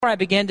Before I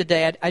begin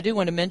today, I do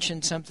want to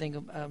mention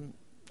something.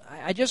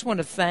 I just want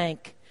to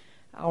thank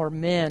our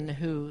men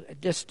who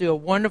just do a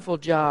wonderful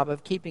job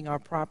of keeping our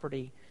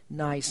property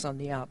nice on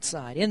the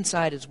outside,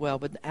 inside as well,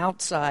 but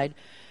outside.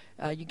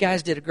 You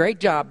guys did a great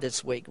job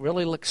this week.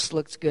 Really looks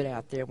good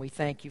out there, and we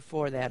thank you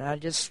for that. I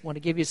just want to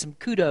give you some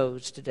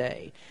kudos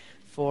today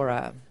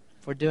for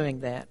doing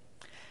that.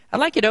 I'd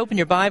like you to open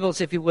your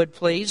Bibles, if you would,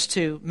 please,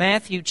 to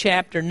Matthew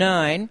chapter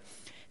 9.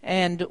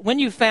 And when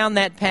you found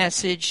that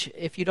passage,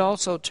 if you'd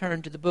also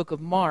turn to the book of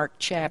Mark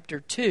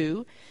chapter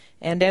 2.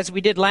 And as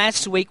we did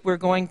last week, we're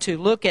going to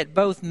look at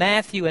both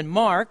Matthew and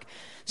Mark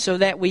so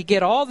that we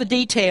get all the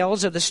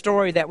details of the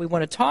story that we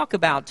want to talk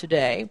about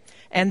today.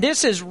 And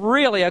this is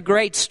really a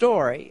great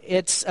story.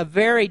 It's a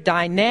very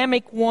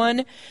dynamic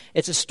one.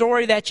 It's a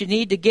story that you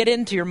need to get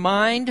into your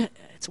mind.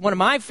 It's one of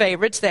my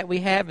favorites that we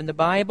have in the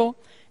Bible.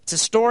 It's a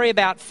story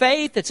about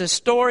faith. It's a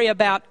story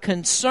about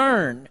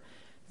concern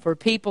for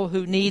people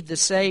who need the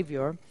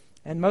Savior.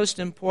 And most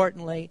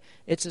importantly,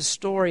 it's a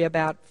story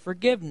about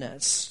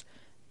forgiveness.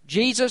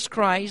 Jesus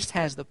Christ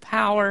has the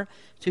power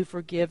to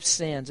forgive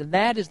sins. And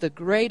that is the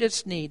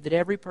greatest need that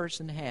every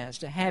person has,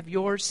 to have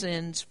your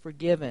sins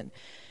forgiven.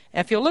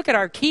 And if you'll look at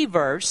our key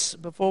verse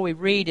before we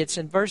read, it's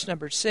in verse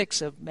number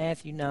 6 of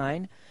Matthew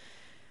 9.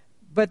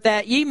 But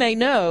that ye may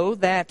know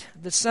that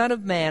the Son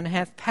of Man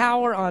hath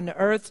power on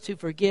earth to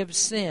forgive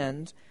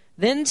sins,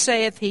 then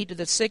saith he to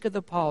the sick of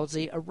the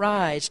palsy,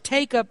 Arise,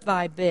 take up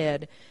thy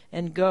bed,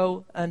 and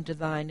go unto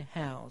thine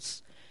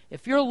house.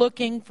 If you're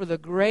looking for the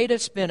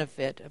greatest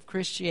benefit of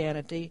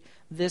Christianity,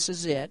 this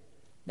is it,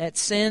 that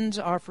sins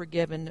are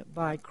forgiven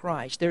by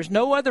Christ. There's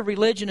no other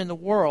religion in the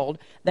world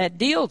that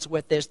deals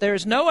with this.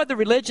 There's no other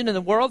religion in the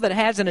world that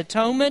has an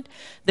atonement.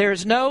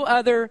 There's no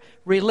other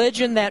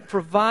religion that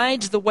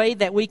provides the way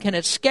that we can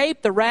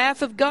escape the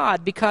wrath of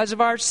God because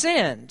of our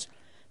sins.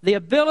 The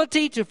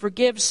ability to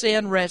forgive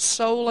sin rests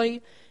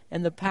solely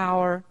in the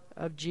power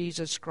of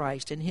Jesus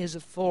Christ and His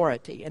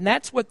authority. And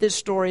that's what this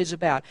story is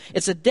about.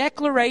 It's a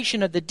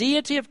declaration of the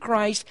deity of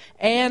Christ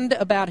and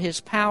about His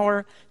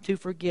power to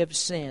forgive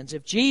sins.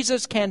 If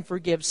Jesus can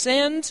forgive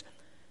sins,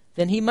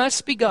 then He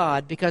must be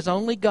God, because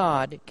only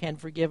God can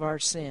forgive our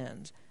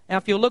sins. Now,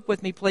 if you'll look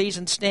with me, please,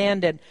 and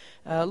stand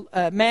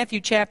at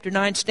Matthew chapter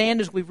 9. Stand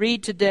as we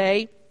read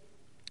today.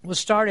 We'll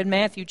start in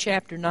Matthew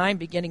chapter 9,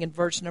 beginning in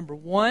verse number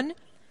 1.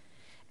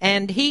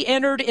 And he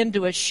entered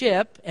into a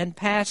ship and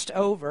passed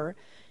over,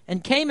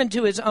 and came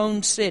into his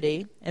own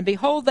city. And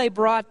behold, they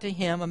brought to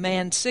him a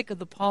man sick of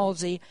the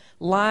palsy,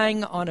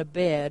 lying on a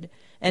bed.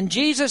 And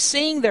Jesus,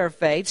 seeing their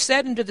faith,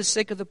 said unto the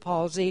sick of the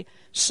palsy,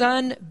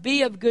 Son,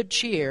 be of good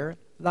cheer,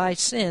 thy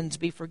sins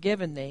be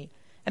forgiven thee.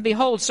 And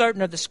behold,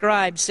 certain of the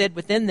scribes said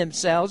within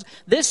themselves,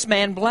 This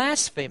man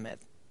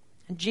blasphemeth.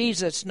 And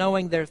Jesus,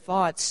 knowing their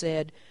thoughts,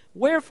 said,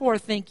 Wherefore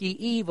think ye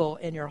evil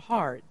in your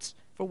hearts?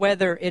 For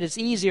whether it is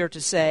easier to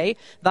say,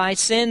 Thy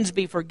sins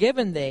be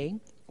forgiven thee,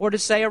 or to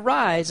say,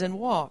 Arise and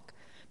walk.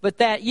 But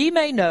that ye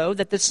may know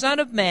that the Son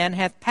of Man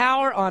hath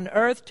power on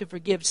earth to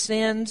forgive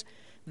sins,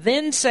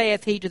 then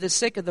saith he to the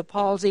sick of the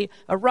palsy,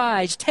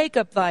 Arise, take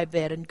up thy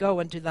bed, and go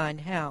into thine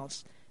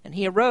house. And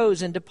he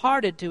arose and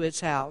departed to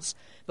his house.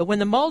 But when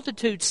the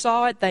multitude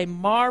saw it, they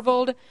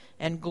marveled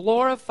and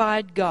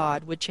glorified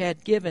God, which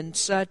had given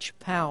such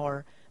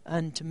power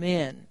unto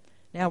men.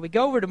 Now we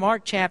go over to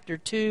Mark chapter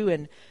 2,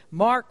 and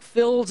Mark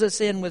fills us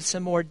in with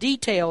some more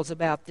details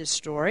about this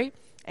story.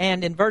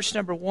 And in verse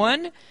number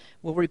 1,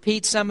 we'll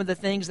repeat some of the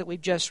things that we've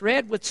just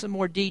read with some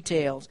more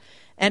details.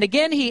 And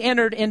again he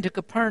entered into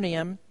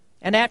Capernaum,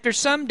 and after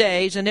some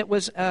days, and it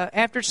was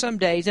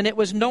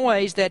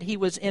noised that he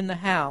was in the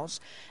house.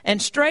 And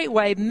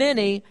straightway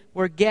many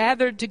were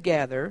gathered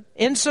together,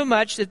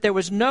 insomuch that there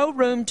was no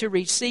room to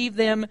receive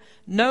them,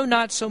 no,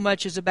 not so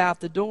much as about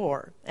the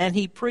door. And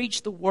he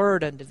preached the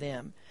word unto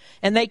them.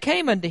 And they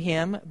came unto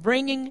him,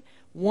 bringing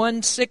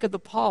one sick of the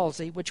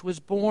palsy, which was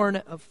borne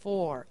of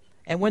 4.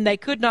 And when they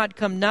could not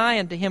come nigh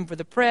unto him for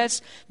the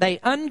press, they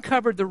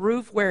uncovered the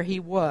roof where he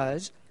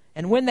was.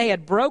 And when they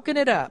had broken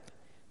it up,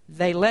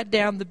 they let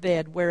down the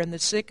bed wherein the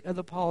sick of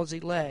the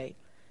palsy lay.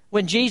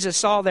 When Jesus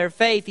saw their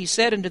faith, he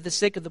said unto the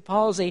sick of the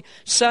palsy,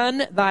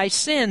 Son, thy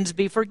sins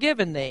be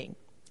forgiven thee.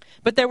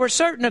 But there were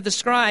certain of the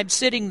scribes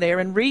sitting there,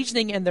 and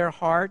reasoning in their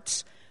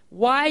hearts,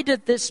 Why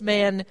doth this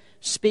man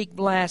speak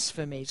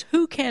blasphemies?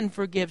 Who can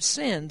forgive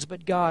sins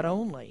but God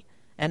only?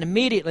 And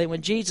immediately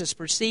when Jesus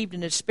perceived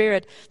in his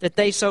spirit that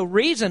they so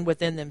reasoned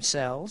within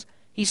themselves,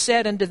 he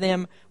said unto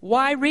them,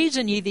 Why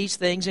reason ye these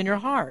things in your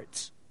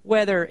hearts?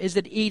 Whether is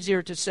it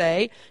easier to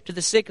say to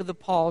the sick of the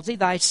palsy,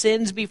 Thy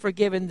sins be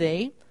forgiven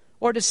thee,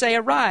 or to say,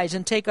 Arise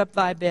and take up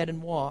thy bed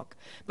and walk?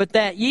 But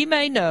that ye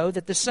may know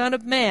that the Son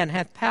of Man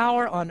hath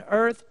power on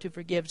earth to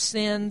forgive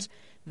sins,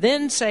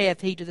 then saith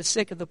he to the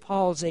sick of the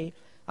palsy,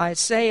 I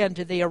say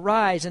unto thee,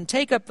 Arise and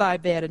take up thy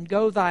bed and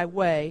go thy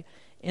way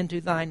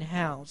into thine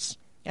house.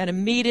 And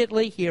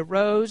immediately he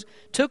arose,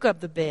 took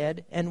up the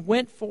bed, and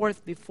went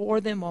forth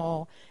before them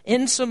all,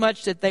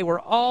 insomuch that they were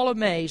all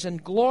amazed,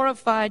 and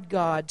glorified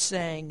God,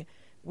 saying,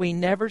 We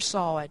never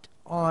saw it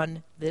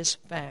on this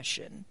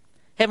fashion.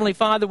 Heavenly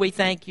Father, we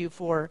thank you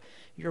for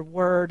your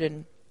word,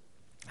 and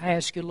I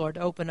ask you, Lord,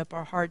 to open up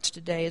our hearts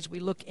today as we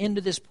look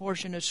into this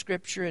portion of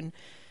Scripture and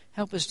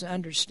help us to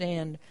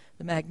understand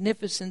the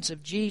magnificence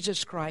of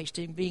Jesus Christ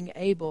in being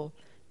able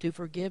to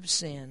forgive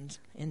sins.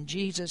 In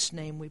Jesus'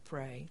 name we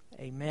pray.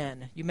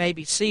 Amen. You may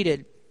be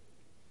seated.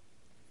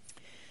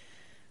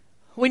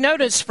 We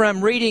notice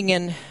from reading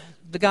in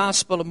the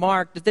Gospel of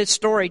Mark that this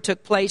story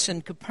took place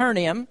in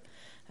Capernaum.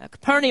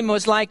 Capernaum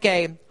was like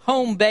a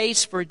home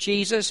base for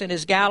Jesus in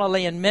his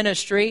Galilean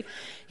ministry.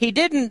 He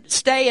didn't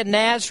stay in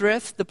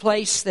Nazareth, the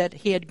place that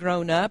he had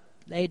grown up.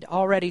 They'd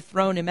already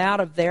thrown him out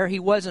of there. He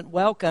wasn't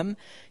welcome.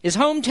 His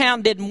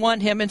hometown didn't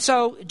want him, and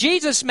so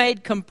Jesus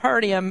made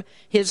Capernaum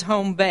his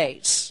home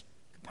base.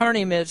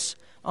 Capernaum is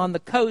on the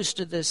coast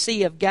of the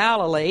Sea of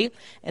Galilee,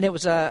 and it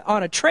was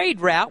on a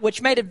trade route,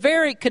 which made it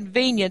very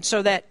convenient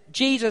so that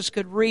Jesus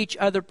could reach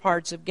other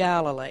parts of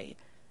Galilee.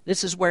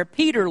 This is where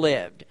Peter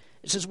lived.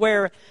 This is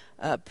where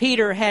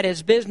Peter had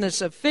his business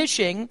of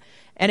fishing,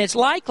 and it's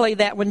likely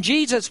that when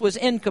Jesus was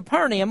in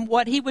Capernaum,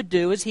 what he would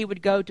do is he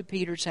would go to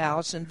Peter's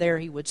house, and there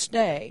he would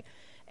stay.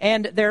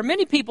 And there are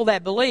many people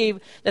that believe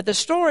that the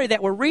story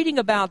that we're reading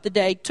about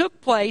today took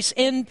place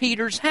in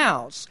Peter's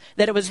house,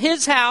 that it was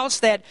his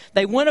house, that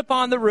they went up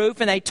on the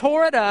roof and they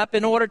tore it up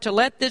in order to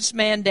let this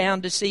man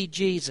down to see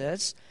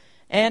Jesus.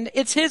 And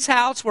it's his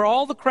house where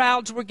all the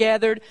crowds were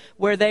gathered,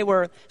 where they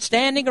were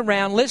standing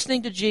around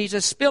listening to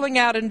Jesus, spilling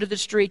out into the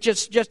street,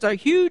 just a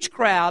huge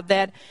crowd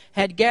that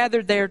had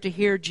gathered there to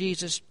hear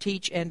Jesus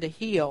teach and to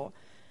heal.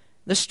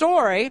 The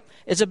story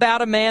is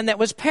about a man that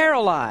was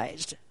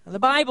paralyzed. The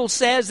Bible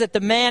says that the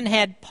man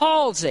had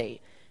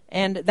palsy,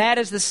 and that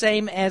is the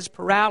same as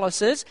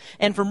paralysis.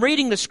 And from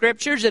reading the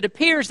Scriptures, it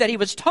appears that he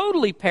was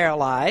totally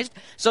paralyzed,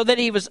 so that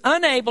he was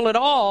unable at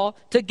all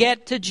to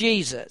get to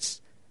Jesus.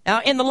 Now,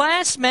 in the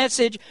last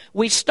message,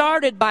 we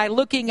started by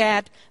looking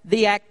at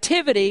the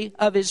activity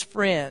of his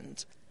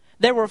friends.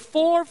 There were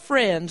 4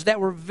 friends that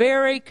were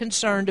very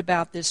concerned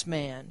about this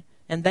man,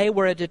 and they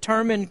were a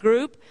determined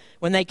group.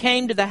 When they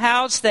came to the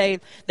house, they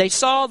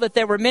saw that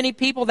there were many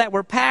people that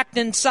were packed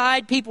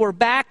inside. People were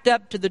backed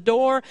up to the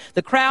door.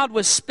 The crowd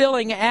was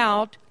spilling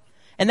out,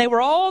 and they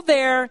were all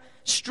there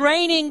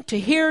straining to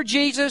hear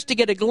Jesus, to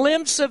get a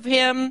glimpse of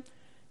him,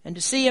 and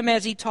to see him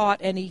as he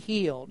taught and he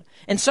healed.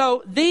 And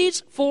so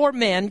these 4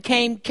 men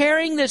came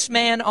carrying this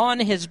man on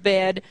his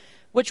bed,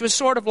 which was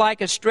sort of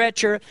like a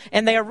stretcher.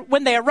 And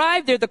when they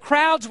arrived there, the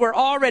crowds were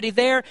already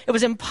there. It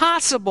was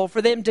impossible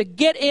for them to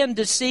get in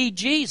to see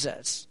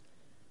Jesus.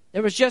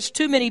 There was just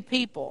too many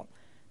people.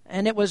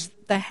 And it was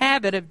the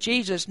habit of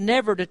Jesus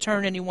never to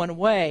turn anyone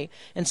away.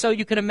 And so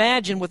you can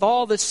imagine, with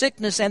all the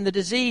sickness and the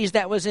disease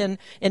that was in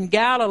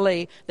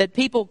Galilee, that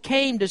people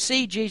came to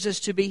see Jesus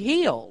to be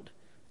healed.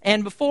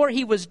 And before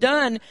he was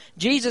done,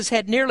 Jesus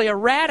had nearly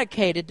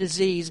eradicated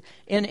disease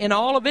in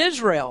all of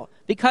Israel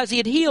because he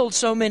had healed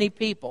so many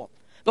people.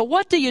 But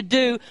what do you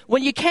do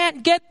when you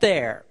can't get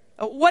there?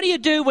 What do you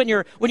do when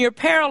you're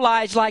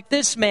paralyzed like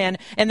this man,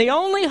 and the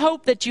only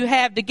hope that you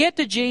have to get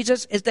to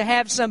Jesus is to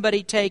have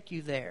somebody take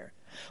you there?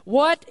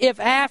 What if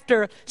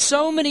after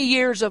so many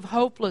years of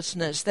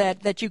hopelessness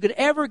that you could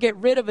ever get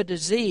rid of a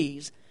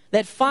disease,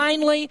 that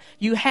finally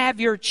you have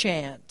your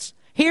chance?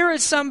 Here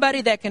is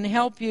somebody that can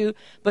help you,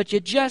 but you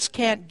just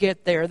can't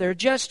get there. There are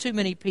just too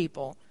many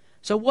people.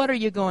 So what are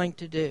you going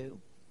to do?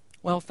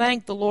 Well,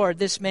 thank the Lord,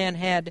 this man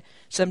had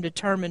some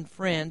determined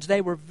friends. They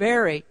were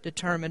very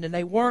determined, and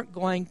they weren't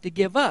going to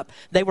give up.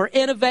 They were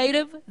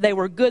innovative. They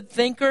were good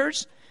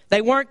thinkers.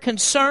 They weren't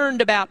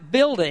concerned about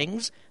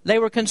buildings. They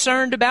were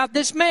concerned about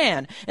this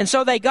man. And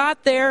so they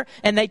got there,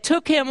 and they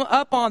took him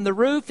up on the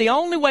roof. The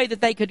only way that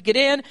they could get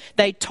in,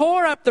 they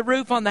tore up the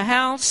roof on the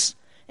house,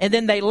 and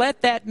then they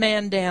let that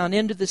man down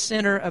into the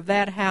center of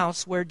that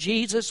house where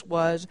Jesus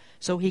was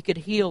so he could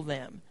heal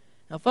them.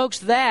 Now, folks,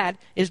 that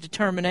is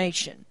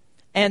determination.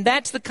 And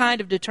that's the kind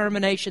of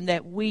determination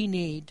that we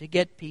need to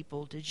get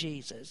people to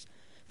Jesus.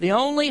 The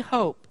only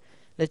hope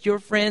that your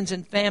friends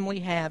and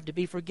family have to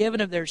be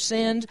forgiven of their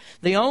sins,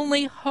 the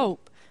only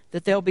hope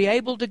that they'll be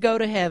able to go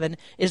to heaven,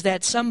 is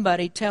that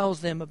somebody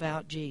tells them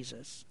about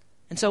Jesus.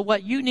 And so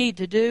what you need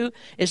to do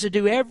is to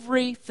do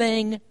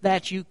everything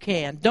that you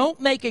can.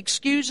 Don't make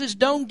excuses.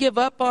 Don't give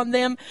up on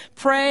them.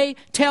 Pray.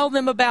 Tell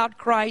them about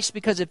Christ,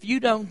 because if you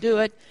don't do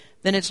it,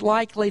 then it's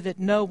likely that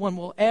no one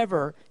will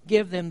ever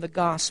give them the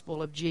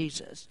gospel of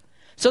Jesus.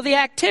 So the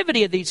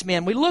activity of these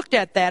men, we looked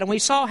at that and we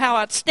saw how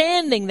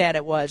outstanding that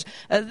it was.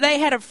 They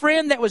had a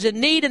friend that was in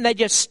need, and they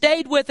just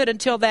stayed with it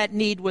until that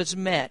need was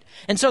met.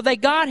 And so they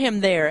got him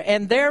there,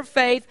 and their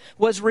faith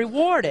was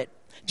rewarded.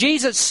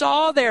 Jesus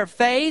saw their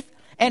faith,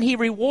 and he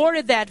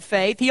rewarded that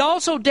faith. He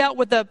also dealt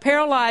with the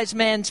paralyzed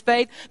man's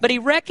faith, but he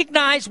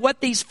recognized what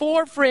these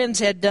 4 friends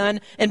had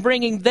done in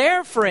bringing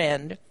their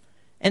friend.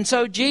 And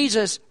so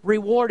Jesus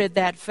rewarded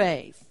that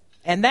faith.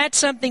 And that's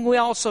something we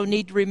also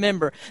need to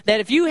remember,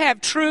 that if you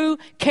have true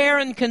care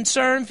and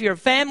concern for your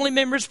family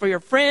members, for your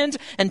friends,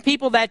 and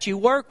people that you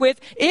work with,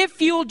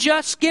 if you'll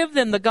just give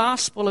them the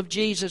gospel of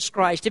Jesus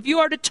Christ, if you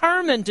are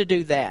determined to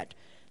do that,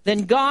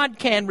 then God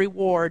can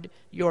reward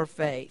your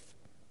faith.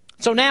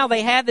 So now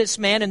they have this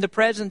man in the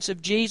presence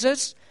of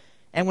Jesus.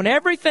 And when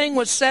everything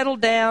was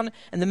settled down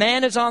and the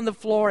man is on the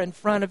floor in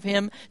front of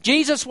him,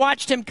 Jesus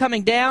watched him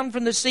coming down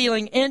from the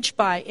ceiling inch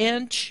by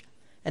inch.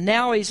 And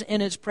now he's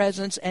in his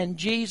presence, and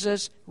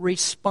Jesus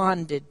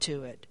responded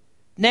to it.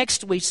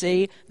 Next we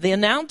see the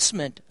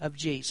announcement of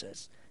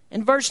Jesus.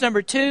 In verse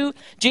number 2,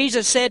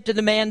 Jesus said to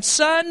the man,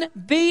 "Son,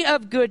 be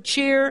of good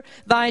cheer,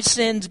 thy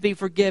sins be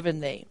forgiven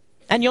thee."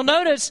 And you'll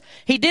notice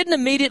he didn't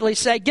immediately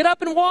say, "Get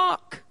up and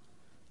walk."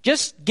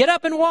 Just get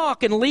up and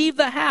walk and leave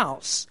the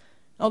house.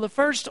 No, the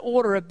first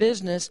order of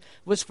business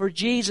was for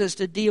Jesus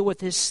to deal with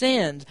his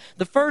sins.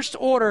 The first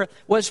order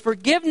was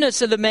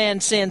forgiveness of the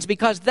man's sins,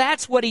 because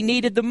that's what he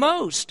needed the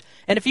most.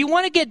 And if you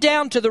want to get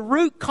down to the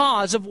root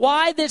cause of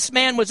why this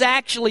man was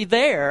actually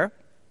there,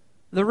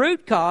 the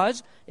root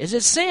cause is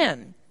his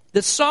sin,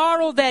 the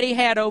sorrow that he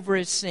had over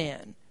his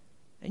sin.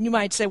 And you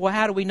might say, well,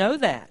 how do we know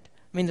that?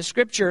 I mean, the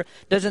Scripture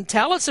doesn't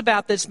tell us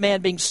about this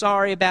man being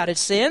sorry about his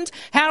sins.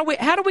 How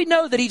do we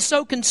know that he's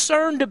so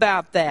concerned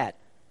about that?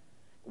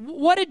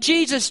 What did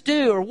Jesus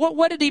do, or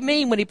what did he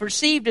mean when he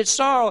perceived his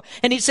sorrow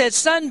and he said,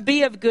 "Son,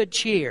 be of good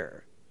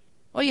cheer"?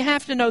 Well, you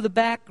have to know the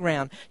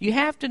background. You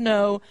have to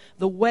know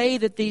the way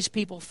that these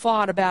people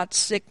thought about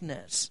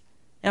sickness.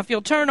 Now, if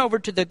you'll turn over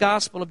to the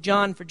Gospel of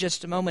John for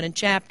just a moment in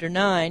chapter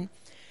 9,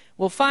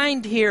 we'll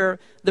find here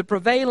the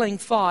prevailing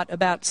thought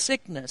about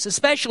sickness,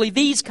 especially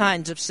these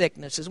kinds of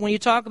sicknesses. When you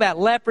talk about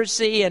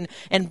leprosy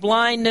and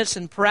blindness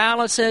and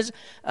paralysis,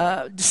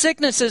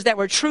 sicknesses that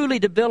were truly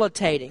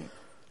debilitating.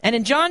 And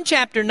in John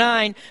chapter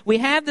 9, we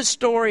have the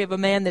story of a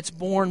man that's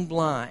born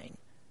blind.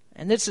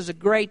 And this is a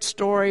great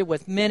story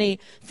with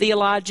many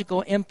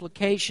theological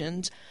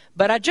implications.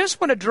 But I just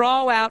want to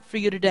draw out for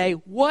you today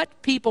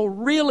what people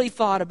really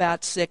thought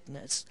about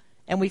sickness.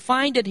 And we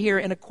find it here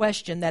in a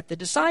question that the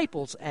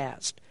disciples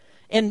asked.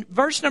 In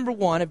verse number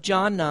 1 of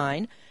John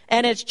 9,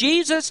 "And as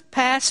Jesus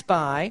passed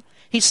by,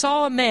 he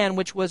saw a man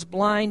which was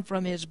blind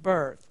from his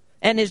birth.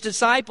 And his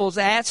disciples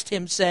asked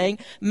him, saying,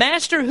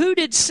 'Master, who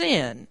did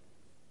sin,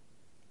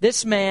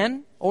 this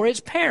man or his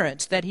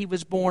parents, that he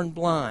was born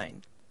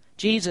blind?'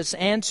 Jesus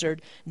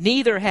answered,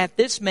 'Neither hath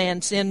this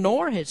man sinned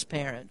nor his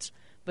parents,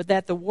 but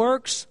that the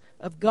works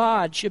of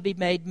God should be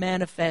made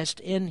manifest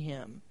in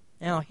him.'"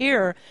 Now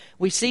here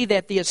we see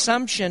that the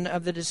assumption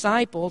of the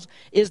disciples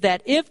is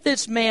that if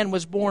this man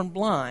was born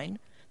blind,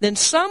 then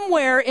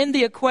somewhere in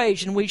the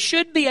equation we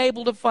should be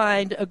able to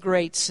find a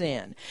great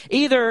sin.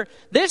 Either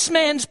this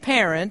man's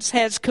parents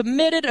has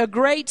committed a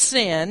great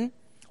sin,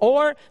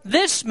 or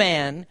this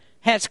man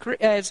has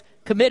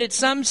committed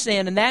some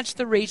sin, and that's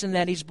the reason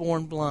that he's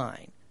born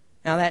blind.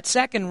 Now, that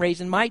second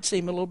reason might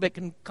seem a little bit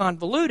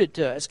convoluted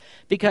to us,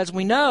 because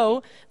we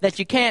know that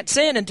you can't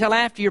sin until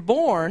after you're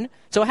born,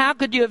 so how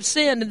could you have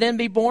sinned and then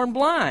be born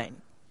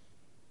blind?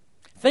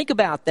 Think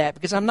about that,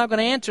 because I'm not going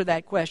to answer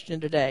that question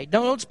today.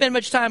 Don't spend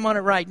much time on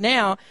it right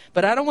now,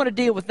 but I don't want to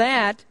deal with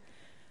that.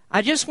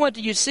 I just want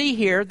you to see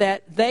here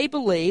that they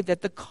believe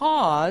that the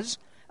cause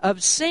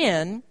of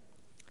sin,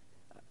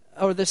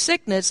 or the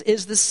sickness,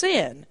 is the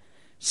sin.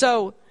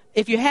 So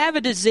if you have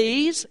a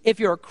disease, if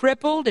you're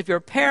crippled, if you're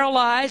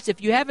paralyzed,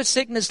 if you have a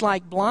sickness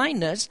like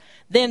blindness,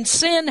 then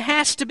sin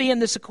has to be in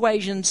this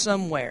equation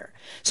somewhere.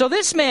 So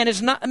this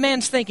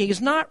man's thinking is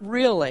not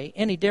really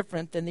any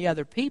different than the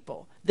other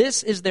people.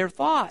 This is their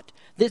thought.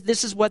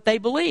 This is what they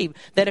believe.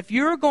 That if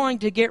you're going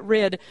to get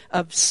rid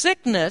of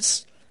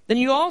sickness, then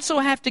you also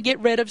have to get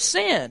rid of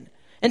sin.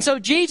 And so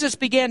Jesus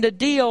began to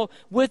deal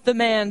with the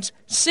man's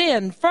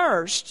sin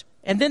first,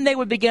 and then they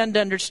would begin to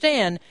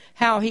understand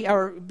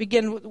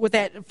begin with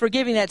that,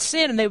 forgiving that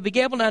sin, and they would be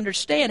able to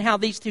understand how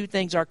these two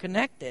things are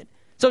connected.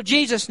 So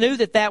Jesus knew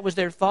that that was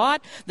their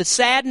thought. The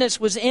sadness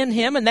was in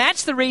him, and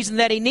that's the reason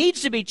that he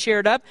needs to be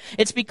cheered up.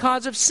 It's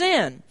because of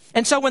sin.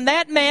 And so when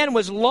that man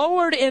was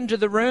lowered into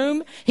the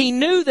room, he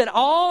knew that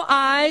all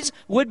eyes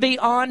would be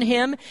on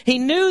him. He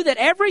knew that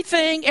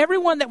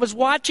everyone that was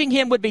watching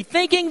him would be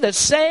thinking the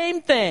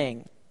same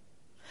thing.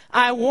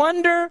 I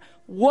wonder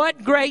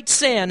what great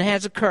sin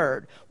has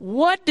occurred.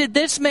 What did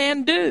this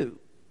man do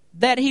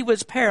that he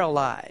was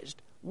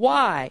paralyzed?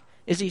 Why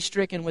is he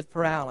stricken with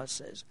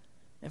paralysis?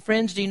 And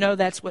friends, do you know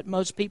that's what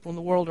most people in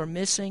the world are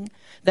missing?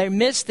 They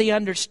miss the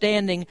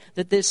understanding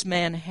that this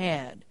man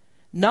had.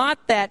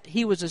 Not that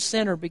he was a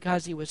sinner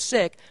because he was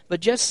sick, but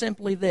just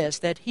simply this,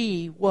 that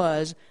he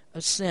was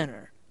a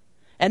sinner.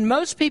 And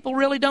most people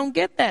really don't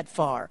get that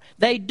far.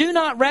 They do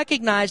not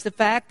recognize the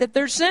fact that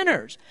they're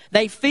sinners.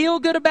 They feel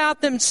good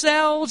about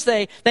themselves.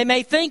 They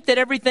may think that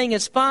everything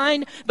is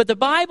fine, but the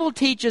Bible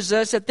teaches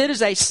us that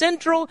this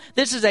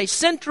is a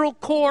central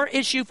core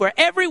issue for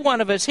every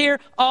one of us here.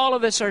 All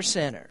of us are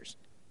sinners.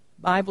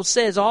 The Bible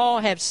says all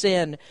have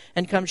sinned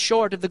and come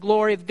short of the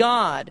glory of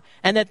God,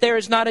 and that there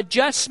is not a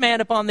just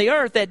man upon the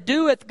earth that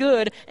doeth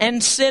good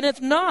and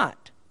sinneth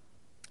not.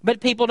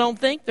 But people don't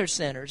think they're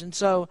sinners, and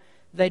so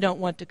they don't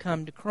want to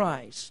come to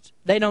Christ.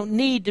 They don't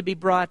need to be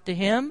brought to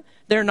Him.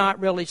 They're not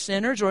really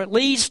sinners, or at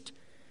least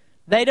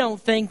they don't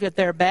think that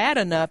they're bad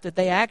enough that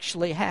they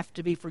actually have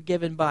to be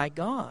forgiven by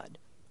God.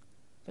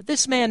 But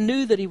this man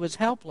knew that he was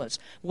helpless.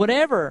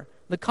 Whatever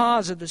the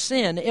cause of the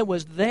sin. It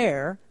was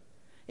there.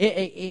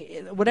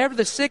 Whatever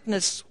the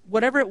sickness,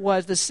 whatever it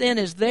was, the sin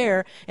is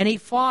there. And he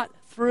fought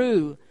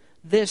through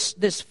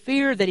this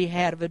fear that he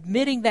had of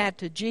admitting that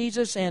to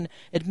Jesus and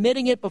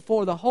admitting it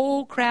before the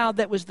whole crowd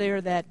that was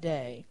there that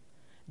day.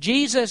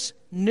 Jesus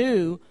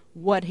knew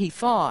what he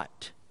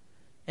thought.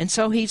 And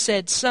so he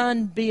said,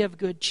 "Son, be of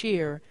good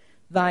cheer.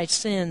 Thy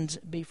sins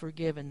be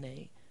forgiven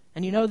thee."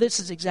 And you know, this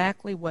is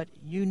exactly what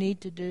you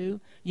need to do.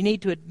 You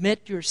need to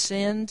admit your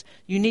sins.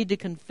 You need to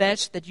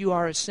confess that you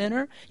are a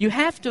sinner. You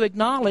have to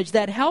acknowledge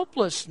that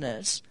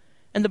helplessness.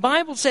 And the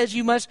Bible says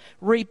you must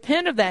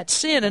repent of that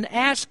sin and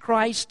ask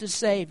Christ to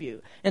save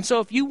you. And so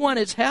if you want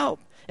His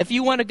help, if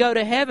you want to go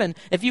to heaven,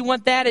 if you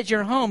want that as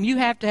your home, you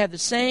have to have the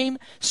same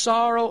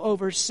sorrow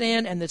over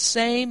sin and the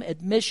same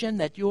admission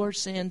that your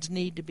sins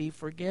need to be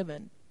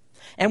forgiven.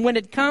 And when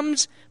it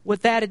comes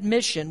with that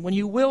admission, when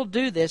you will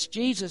do this,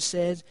 Jesus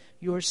says,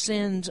 your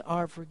sins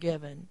are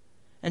forgiven.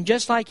 And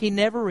just like He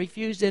never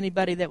refused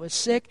anybody that was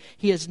sick,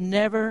 He is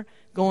never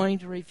going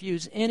to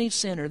refuse any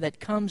sinner that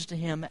comes to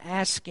Him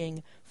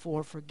asking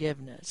for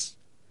forgiveness.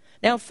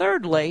 Now,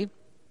 thirdly,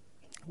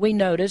 we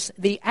notice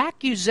the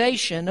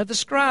accusation of the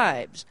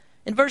scribes.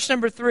 In verse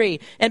number 3,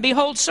 "And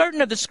behold,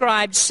 certain of the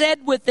scribes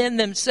said within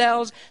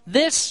themselves,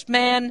 This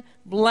man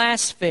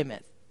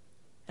blasphemeth."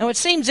 Now, it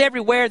seems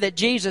everywhere that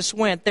Jesus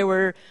went, there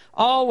were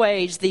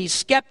always these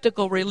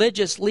skeptical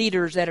religious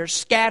leaders that are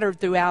scattered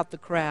throughout the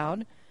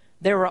crowd.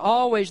 They were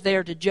always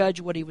there to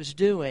judge what He was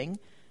doing,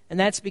 and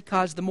that's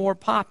because the more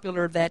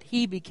popular that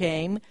He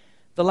became,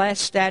 the less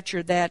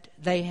stature that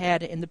they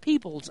had in the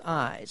people's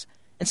eyes.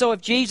 And so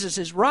if Jesus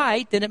is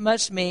right, then it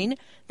must mean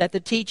that the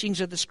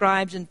teachings of the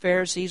scribes and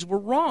Pharisees were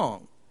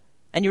wrong.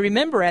 And you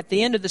remember at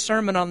the end of the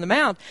Sermon on the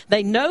Mount,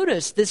 they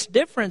noticed this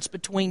difference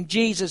between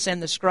Jesus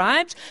and the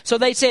scribes. So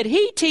they said,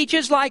 He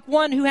teaches like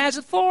one who has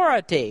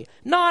authority,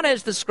 not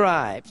as the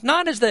scribes,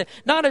 not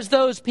as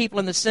those people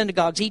in the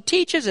synagogues. He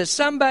teaches as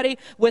somebody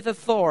with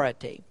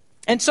authority.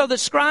 And so the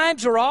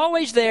scribes were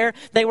always there.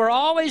 They were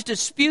always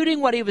disputing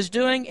what He was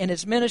doing in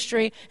His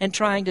ministry and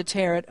trying to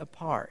tear it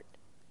apart.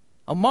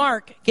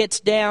 Mark gets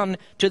down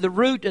to the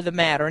root of the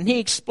matter, and he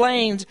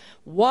explains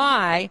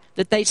why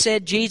that they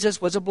said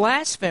Jesus was a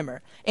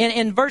blasphemer.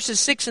 In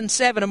verses 6 and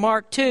 7 of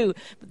Mark 2,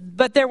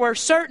 "But there were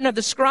certain of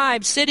the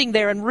scribes sitting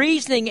there and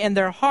reasoning in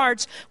their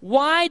hearts,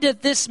 Why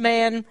doth this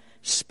man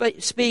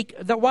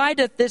why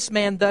doth this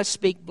man thus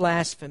speak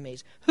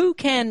blasphemies? Who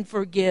can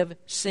forgive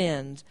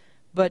sins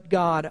but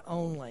God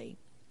only?"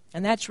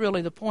 And that's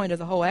really the point of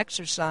the whole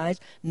exercise.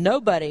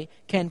 Nobody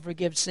can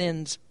forgive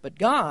sins but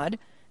God.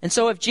 And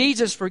so if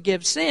Jesus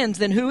forgives sins,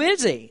 then who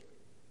is He?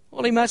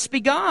 Well, He must be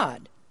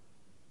God.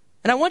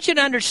 And I want you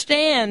to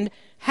understand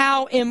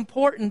how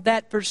important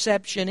that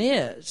perception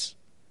is.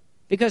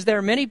 Because there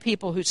are many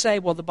people who say,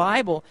 well, the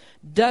Bible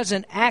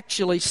doesn't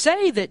actually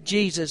say that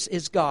Jesus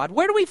is God.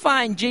 Where do we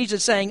find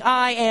Jesus saying,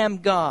 "I am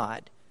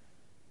God"?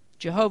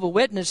 Jehovah's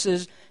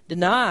Witnesses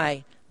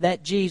deny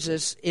that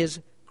Jesus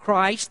is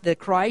Christ,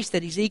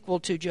 that He's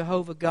equal to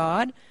Jehovah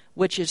God,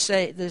 which is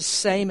the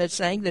same as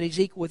saying that He's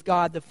equal with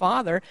God the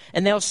Father.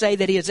 And they'll say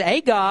that He is a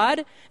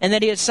God and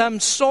that He is some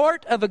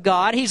sort of a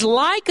God. He's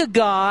like a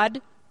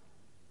God.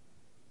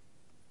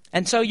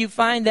 And so you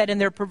find that in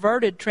their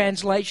perverted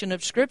translation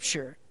of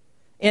Scripture.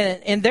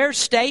 In their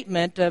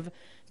statement of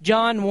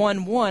John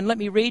 1:1, let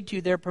me read to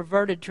you their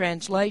perverted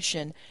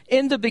translation.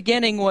 "In the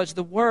beginning was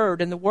the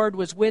Word, and the Word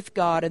was with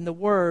God, and the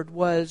Word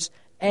was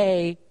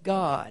a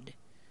God."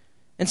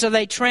 And so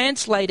they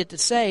translate it to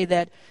say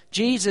that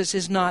Jesus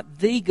is not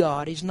the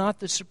God. He's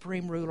not the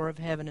supreme ruler of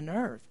heaven and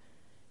earth.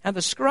 Now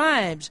the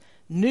scribes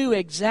knew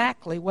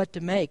exactly what to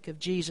make of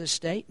Jesus'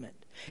 statement.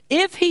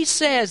 If He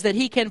says that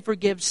He can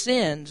forgive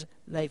sins,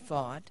 they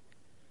thought,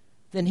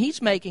 then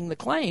He's making the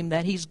claim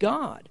that He's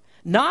God.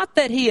 Not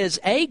that He is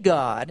a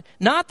God,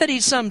 not that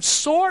He's some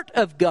sort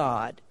of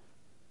God.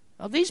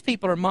 Well, these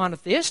people are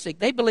monotheistic.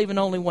 They believe in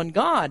only one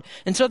God.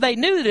 And so they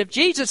knew that if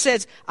Jesus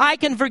says, "I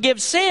can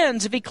forgive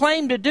sins," if He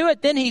claimed to do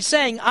it, then He's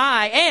saying,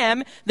 "I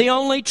am the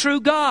only true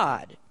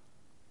God."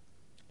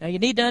 Now you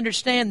need to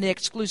understand the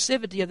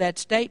exclusivity of that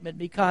statement,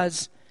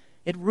 because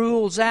it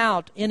rules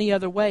out any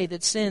other way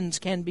that sins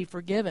can be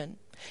forgiven.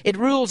 It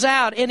rules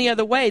out any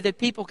other way that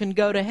people can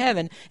go to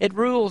heaven. It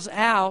rules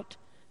out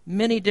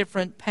many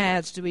different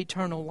paths to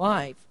eternal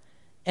life.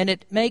 And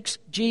it makes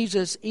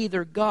Jesus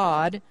either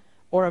God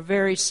or a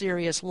very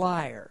serious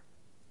liar.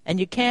 And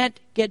you can't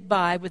get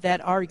by with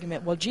that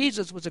argument. Well,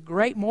 Jesus was a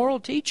great moral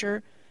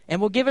teacher, and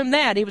we'll give Him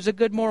that. He was a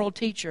good moral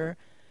teacher.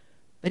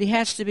 But He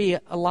has to be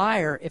a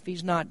liar if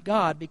He's not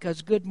God,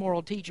 because good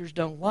moral teachers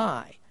don't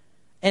lie.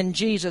 And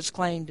Jesus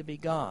claimed to be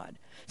God.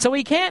 So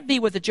He can't be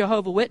what the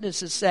Jehovah's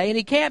Witnesses say, and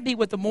He can't be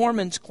what the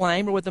Mormons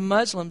claim or what the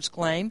Muslims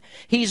claim.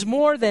 He's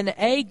more than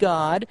a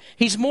God.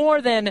 He's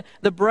more than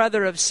the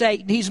brother of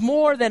Satan. He's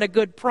more than a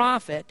good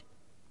prophet.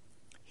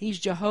 He's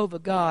Jehovah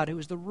God, who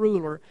is the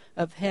ruler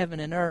of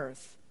heaven and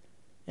earth.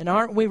 And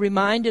aren't we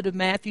reminded of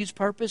Matthew's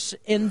purpose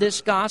in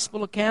this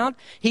gospel account?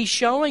 He's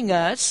showing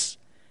us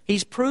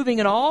He's proving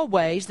in all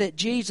ways that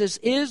Jesus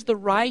is the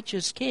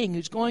righteous king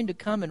who's going to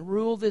come and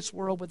rule this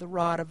world with a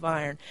rod of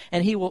iron.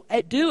 And he will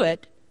do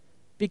it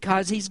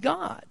because he's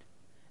God.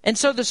 And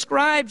so the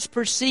scribes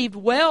perceived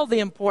well the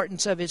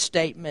importance of his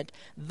statement,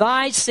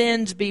 "Thy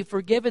sins be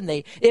forgiven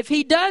thee." If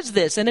he does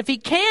this, and if he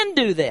can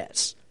do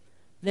this,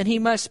 then he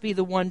must be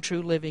the one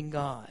true living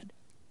God.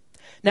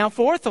 Now,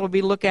 fourthly,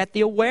 we look at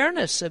the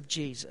awareness of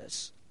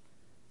Jesus.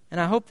 And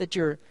I hope that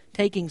you're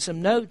taking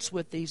some notes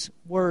with these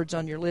words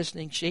on your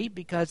listening sheet,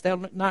 because they're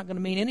not going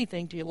to mean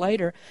anything to you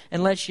later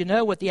unless you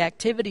know what the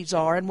activities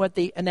are and what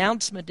the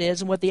announcement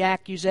is and what the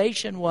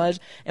accusation was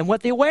and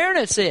what the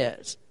awareness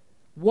is.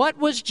 What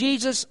was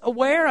Jesus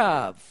aware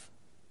of?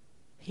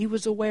 He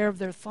was aware of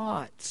their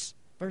thoughts.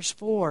 Verse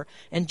 4,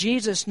 "And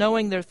Jesus,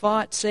 knowing their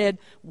thoughts, said,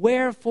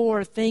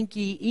 Wherefore think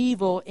ye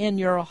evil in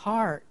your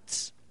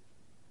hearts?"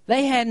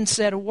 They hadn't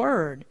said a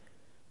word,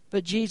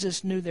 but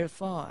Jesus knew their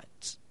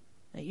thoughts.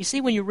 Now, you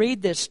see, when you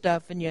read this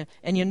stuff and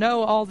you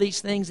know all these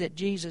things that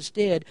Jesus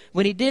did,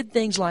 when he did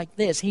things like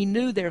this, he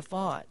knew their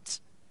thoughts.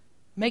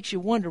 It makes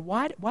you wonder,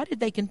 why did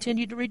they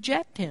continue to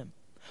reject him?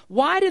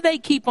 Why do they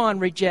keep on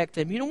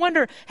rejecting him? You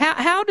wonder,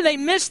 how do they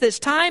miss this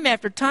time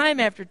after time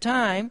after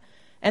time?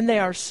 And they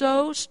are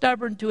so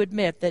stubborn to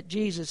admit that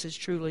Jesus is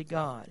truly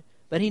God.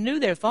 But he knew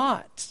their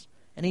thoughts.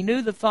 And he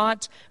knew the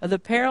thoughts of the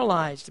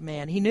paralyzed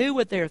man. He knew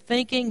what they're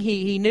thinking.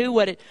 He knew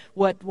what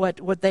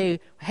they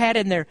had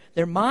in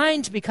their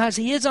minds, because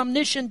he is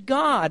omniscient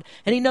God.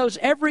 And he knows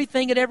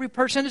everything that every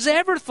person has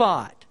ever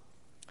thought.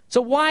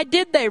 So why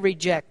did they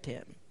reject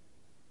him?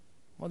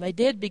 Well, they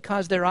did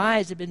because their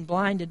eyes had been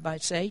blinded by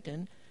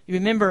Satan. You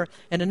remember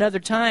in another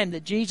time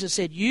that Jesus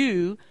said,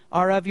 "You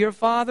are of your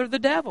father the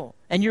devil,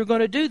 and you're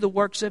going to do the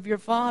works of your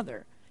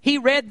father." He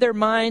read their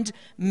minds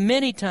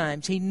many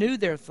times. He knew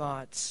their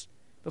thoughts.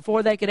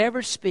 Before they could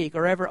ever speak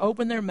or ever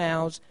open their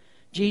mouths,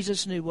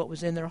 Jesus knew what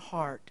was in their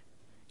heart.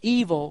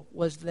 Evil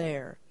was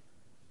there.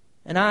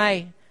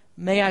 And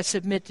may I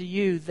submit to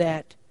you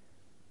that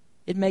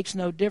it makes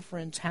no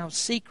difference how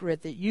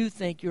secret that you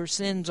think your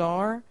sins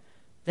are,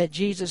 that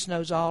Jesus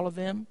knows all of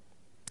them.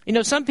 You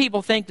know, some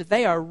people think that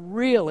they are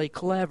really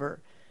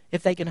clever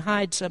if they can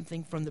hide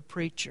something from the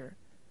preacher.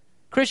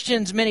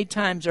 Christians many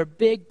times are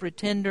big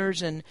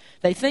pretenders, and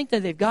they think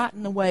that they've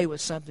gotten away with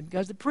something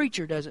because the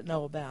preacher doesn't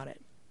know about it.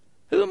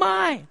 Who am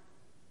I? I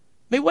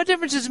mean, what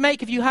difference does it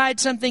make if you hide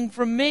something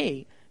from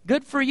me?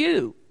 Good for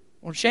you.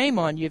 Well, shame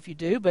on you if you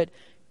do, but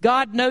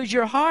God knows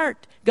your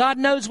heart. God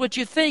knows what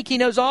you think. He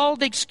knows all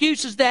the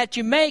excuses that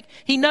you make.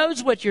 He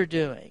knows what you're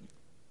doing.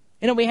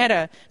 You know, we had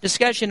a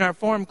discussion in our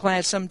form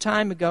class some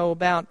time ago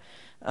about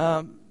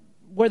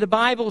where the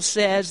Bible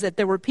says that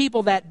there were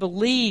people that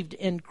believed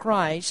in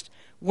Christ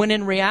when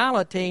in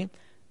reality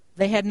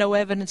they had no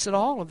evidence at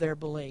all of their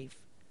belief.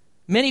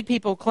 Many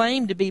people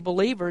claimed to be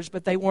believers,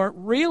 but they weren't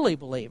really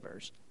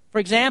believers. For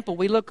example,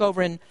 we look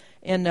over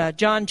in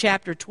John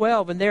chapter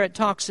 12, and there it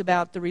talks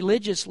about the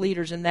religious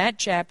leaders in that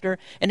chapter,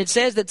 and it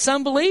says that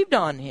some believed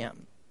on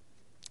him,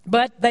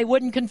 but they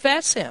wouldn't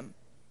confess him.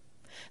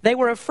 They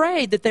were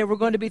afraid that they were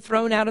going to be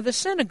thrown out of the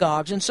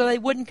synagogues, and so they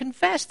wouldn't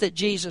confess that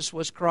Jesus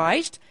was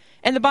Christ.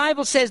 And the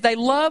Bible says they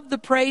loved the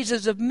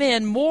praises of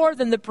men more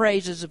than the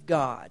praises of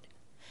God.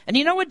 And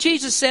you know what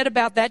Jesus said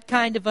about that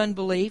kind of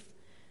unbelief?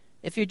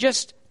 If you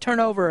just turn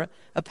over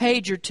a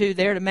page or two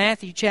there to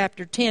Matthew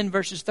chapter 10,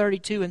 verses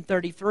 32 and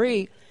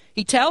 33,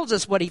 he tells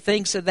us what he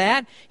thinks of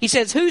that. He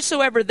says,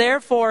 "Whosoever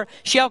therefore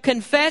shall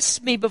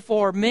confess me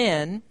before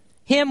men,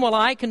 him will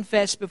I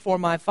confess before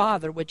my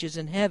Father which is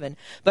in heaven.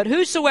 But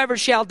whosoever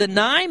shall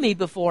deny me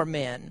before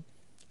men,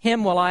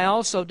 him will I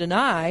also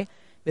deny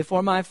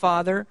before my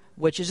Father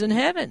which is in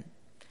heaven."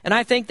 And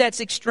I think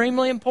that's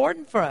extremely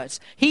important for us.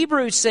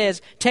 Hebrews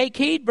says, "Take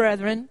heed,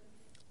 brethren,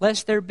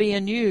 lest there be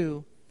in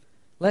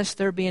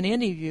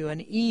any of you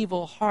an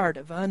evil heart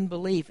of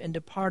unbelief in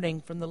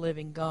departing from the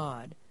living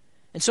God."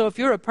 And so if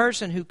you're a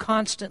person who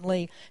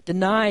constantly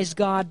denies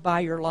God by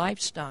your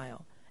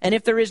lifestyle, and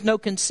if there is no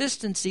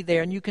consistency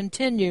there, and you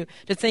continue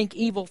to think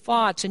evil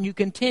thoughts, and you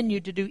continue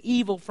to do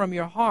evil from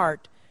your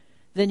heart,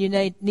 then you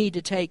need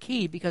to take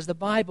heed, because the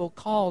Bible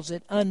calls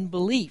it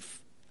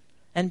unbelief.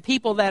 And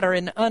people that are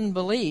in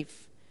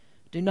unbelief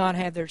do not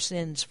have their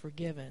sins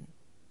forgiven.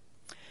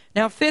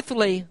 Now,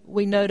 fifthly,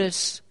 we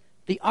notice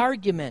the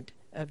argument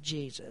of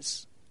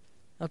Jesus.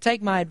 Now,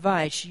 take my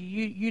advice.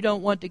 You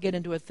don't want to get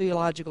into a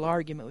theological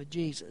argument with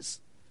Jesus.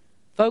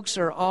 Folks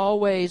are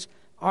always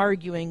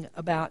arguing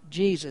about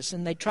Jesus,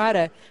 and they try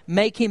to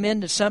make him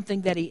into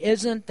something that he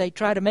isn't. They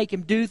try to make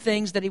him do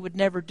things that he would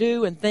never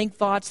do and think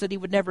thoughts that he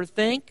would never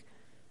think.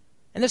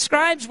 And the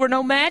scribes were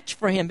no match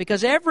for him,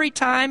 because every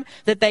time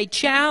that they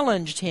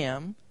challenged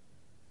him,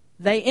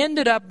 they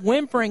ended up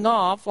whimpering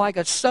off like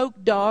a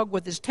soaked dog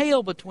with his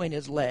tail between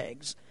his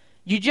legs.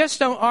 You just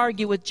don't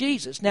argue with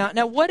Jesus.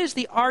 Now, what is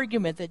the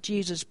argument that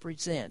Jesus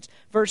presents?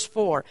 Verse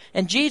 4,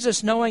 "And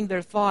Jesus, knowing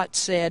their thoughts,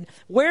 said,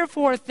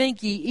 Wherefore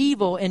think ye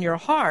evil in your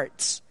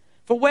hearts?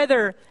 For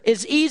whether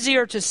is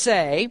easier to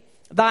say,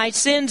 Thy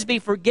sins be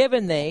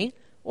forgiven thee,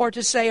 or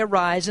to say,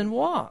 Arise and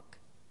walk?"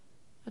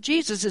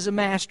 Jesus is a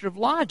master of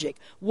logic.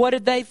 What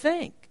did they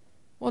think?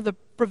 Well, the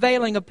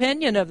prevailing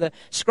opinion of the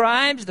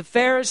scribes, the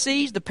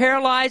Pharisees, the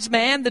paralyzed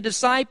man, the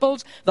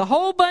disciples, the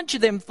whole bunch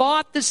of them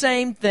thought the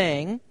same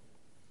thing,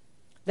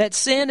 that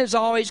sin is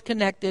always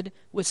connected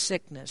with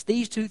sickness.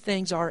 These two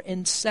things are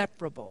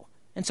inseparable.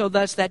 And so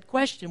thus that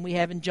question we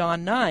have in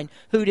John 9,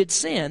 who did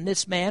sin,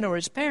 this man or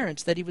his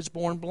parents, that he was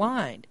born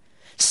blind?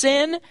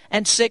 Sin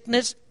and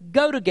sickness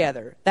go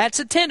together. That's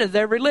a tenet of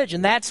their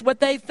religion. That's what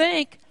they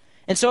think.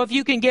 And so if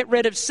you can get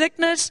rid of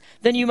sickness,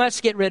 then you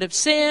must get rid of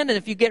sin. And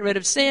if you get rid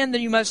of sin,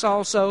 then you must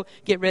also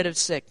get rid of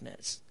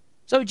sickness.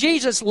 So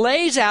Jesus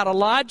lays out a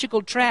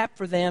logical trap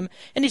for them.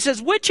 And he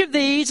says, which of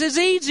these is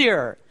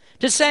easier?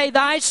 To say,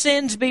 thy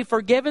sins be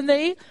forgiven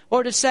thee,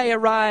 or to say,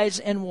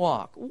 arise and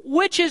walk?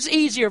 Which is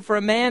easier for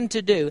a man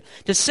to do?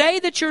 To say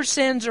that your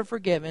sins are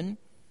forgiven,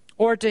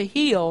 or to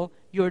heal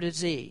your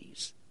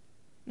disease?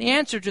 The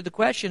answer to the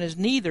question is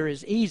neither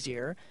is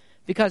easier,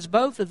 because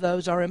both of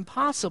those are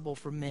impossible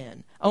for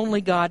men.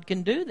 Only God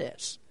can do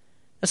this.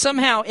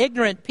 Somehow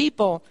ignorant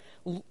people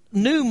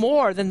knew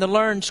more than the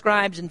learned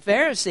scribes and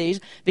Pharisees,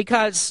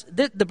 because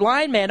the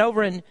blind man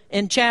over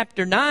in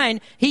chapter 9,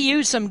 he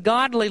used some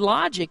godly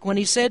logic when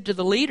he said to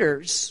the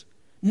leaders,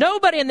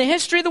 nobody in the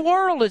history of the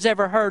world has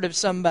ever heard of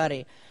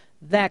somebody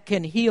that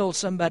can heal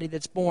somebody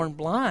that's born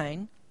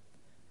blind.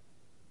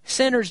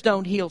 Sinners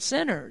don't heal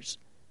sinners.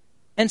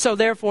 And so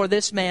therefore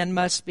this man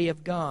must be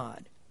of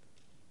God.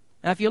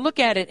 Now if you look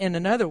at it in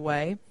another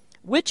way,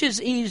 which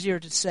is easier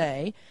to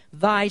say,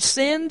 thy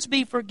sins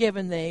be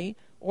forgiven thee,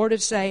 or to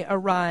say,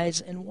 arise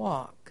and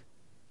walk?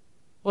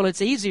 Well,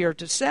 it's easier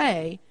to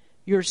say,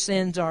 your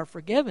sins are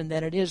forgiven,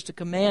 than it is to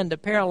command a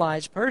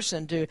paralyzed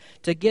person to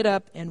get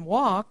up and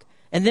walk,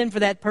 and then for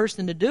that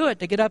person to do it,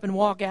 to get up and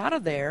walk out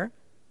of there.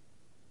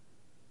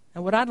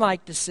 And what I'd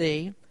like to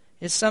see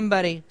is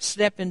somebody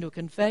step into a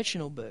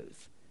confessional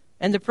booth,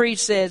 and the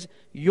priest says,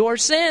 your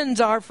sins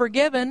are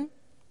forgiven.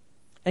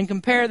 And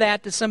compare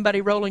that to somebody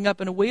rolling up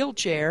in a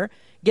wheelchair,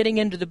 getting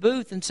into the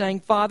booth and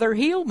saying, Father,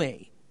 heal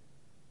me.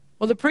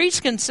 Well, the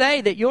priest can say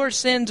that your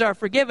sins are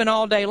forgiven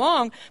all day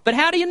long, but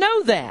how do you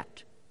know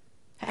that?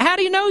 How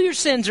do you know your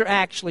sins are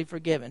actually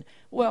forgiven?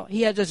 Well,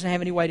 he doesn't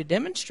have any way to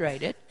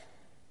demonstrate it.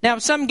 Now,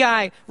 if some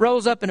guy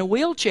rolls up in a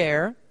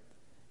wheelchair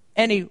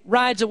and he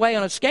rides away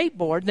on a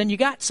skateboard, then you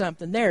got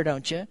something there,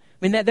 don't you? I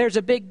mean, there's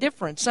a big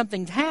difference.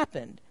 Something's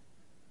happened.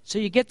 So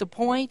you get the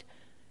point?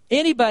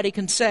 Anybody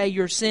can say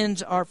your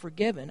sins are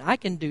forgiven. I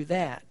can do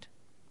that,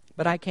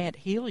 but I can't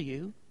heal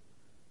you.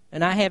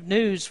 And I have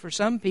news for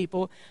some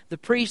people. The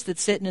priest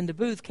that's sitting in the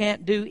booth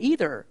can't do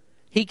either.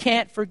 He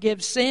can't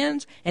forgive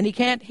sins, and he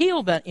can't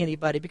heal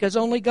anybody, because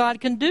only God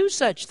can do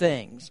such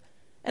things.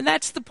 And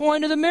that's the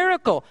point of the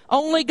miracle.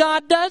 Only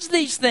God does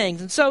these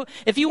things. And so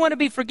if you want to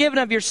be forgiven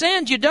of your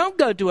sins, you don't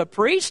go to a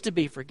priest to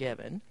be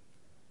forgiven.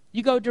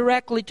 You go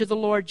directly to the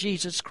Lord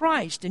Jesus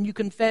Christ, and you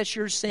confess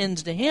your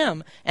sins to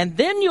Him, and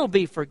then you'll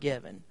be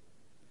forgiven.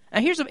 Now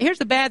here's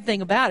the bad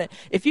thing about it.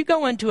 If you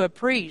go into a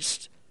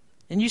priest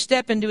and you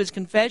step into his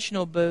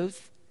confessional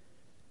booth,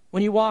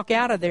 when you walk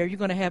out of there, you're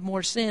going to have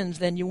more sins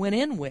than you went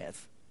in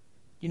with.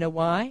 You know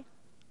why?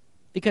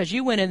 Because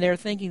you went in there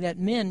thinking that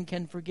men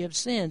can forgive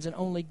sins, and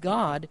only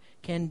God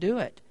can do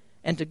it.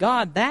 And to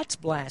God, that's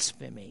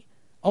blasphemy.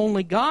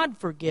 Only God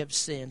forgives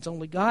sins.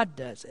 Only God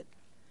does it.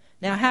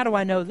 Now, how do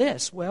I know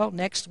this? Well,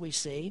 next we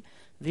see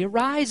the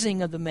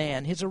arising of the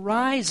man, his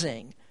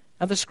arising.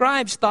 Now, the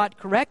scribes thought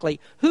correctly.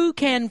 Who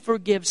can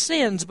forgive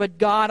sins but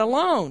God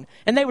alone?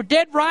 And they were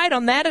dead right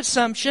on that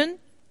assumption.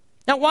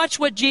 Now, watch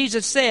what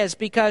Jesus says,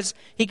 because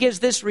he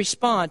gives this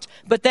response.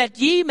 But that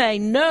ye may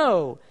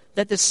know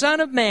that the Son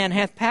of Man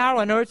hath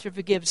power on earth to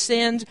forgive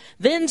sins,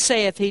 then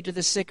saith he to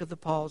the sick of the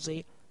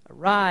palsy,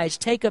 arise,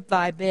 take up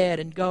thy bed,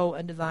 and go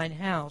unto thine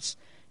house.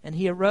 And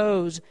he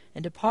arose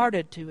and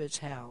departed to his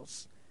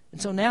house.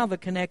 And so now the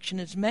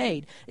connection is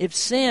made. If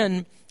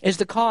sin is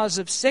the cause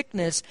of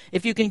sickness,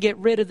 if you can get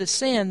rid of the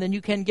sin, then you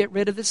can get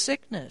rid of the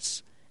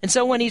sickness. And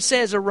so when he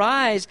says,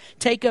 arise,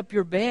 take up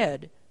your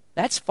bed,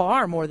 that's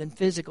far more than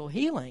physical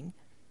healing.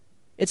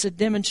 It's a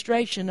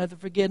demonstration of the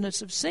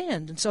forgiveness of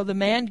sins. And so the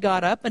man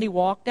got up and he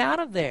walked out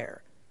of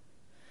there.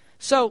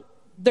 So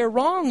they're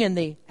wrong in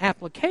the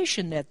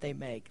application that they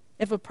make.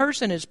 If a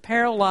person is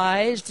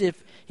paralyzed,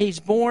 if he's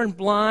born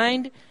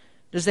blind,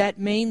 does that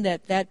mean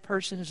that that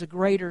person is a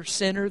greater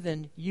sinner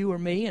than you or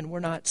me and we're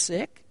not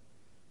sick?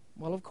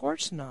 Well, of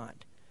course not.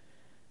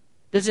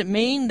 Does it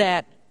mean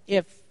that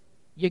if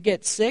you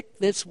get sick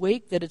this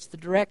week that it's the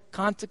direct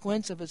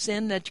consequence of a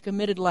sin that you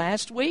committed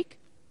last week?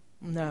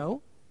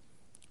 No.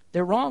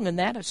 They're wrong in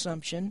that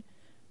assumption,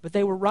 but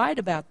they were right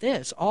about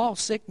this. All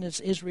sickness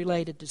is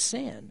related to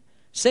sin.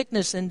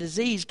 Sickness and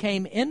disease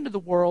came into the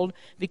world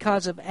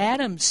because of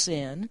Adam's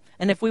sin.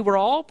 And if we were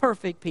all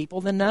perfect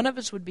people, then none of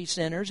us would be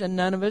sinners and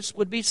none of us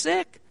would be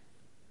sick.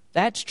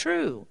 That's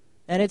true.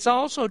 And it's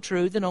also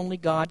true that only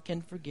God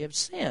can forgive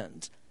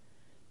sins.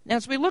 Now,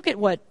 as we look at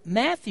what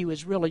Matthew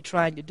is really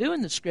trying to do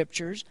in the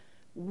Scriptures,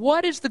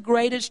 what is the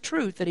greatest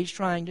truth that he's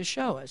trying to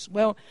show us?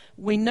 Well,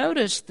 we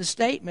notice the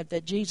statement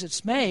that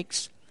Jesus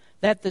makes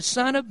that the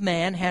Son of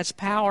Man has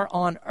power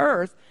on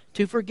earth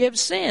to forgive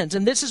sins.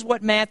 And this is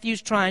what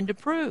Matthew's trying to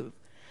prove.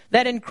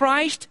 That in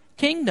Christ's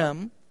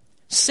kingdom,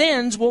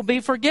 sins will be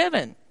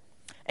forgiven.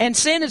 And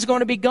sin is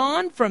going to be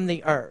gone from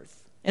the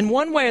earth. In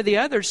one way or the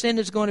other, sin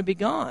is going to be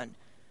gone.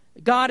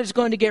 God is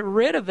going to get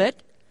rid of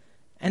it.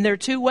 And there are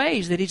two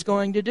ways that He's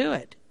going to do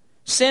it.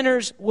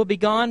 Sinners will be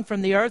gone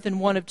from the earth in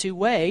one of two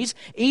ways.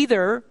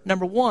 Either,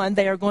 number one,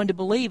 they are going to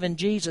believe in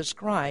Jesus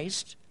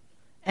Christ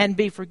and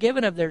be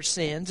forgiven of their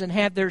sins and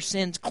have their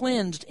sins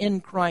cleansed in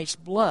Christ's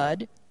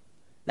blood.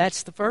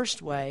 That's the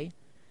first way.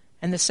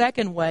 And the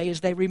second way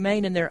is they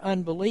remain in their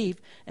unbelief,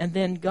 and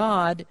then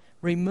God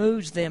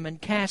removes them and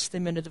casts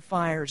them into the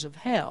fires of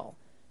hell.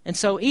 And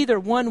so either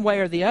one way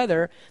or the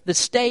other, the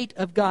state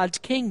of God's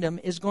kingdom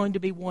is going to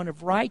be one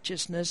of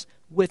righteousness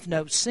with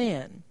no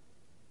sin.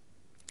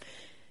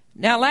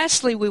 Now,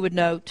 lastly, we would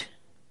note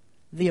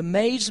the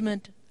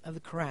amazement of the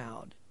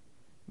crowd.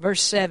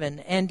 Verse 7,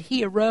 "And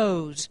he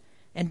arose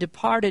and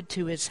departed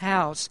to his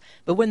house.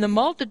 But when the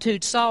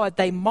multitude saw it,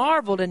 they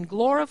marveled and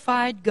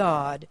glorified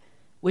God,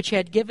 which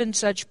had given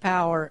such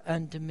power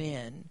unto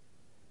men."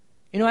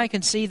 You know, I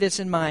can see this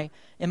in my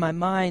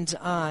mind's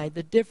eye,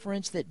 the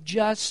difference that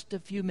just a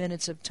few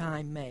minutes of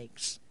time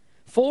makes.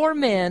 4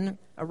 men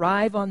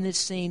arrive on this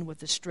scene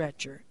with a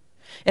stretcher.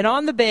 And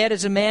on the bed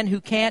is a man who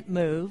can't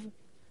move.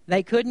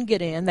 They couldn't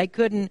get in. They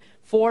couldn't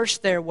force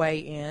their way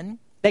in.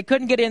 They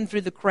couldn't get in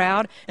through the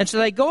crowd. And so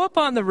they go up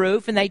on the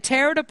roof and they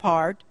tear it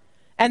apart.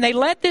 And they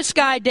let this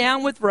guy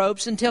down with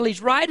ropes until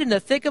he's right in the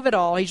thick of it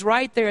all. He's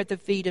right there at the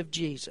feet of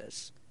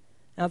Jesus.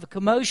 Now, the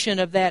commotion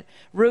of that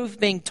roof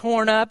being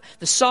torn up,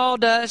 the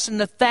sawdust and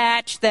the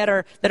thatch that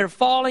are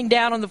falling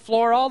down on the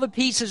floor, all the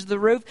pieces of the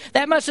roof,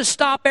 that must have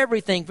stopped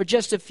everything for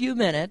just a few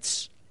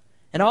minutes.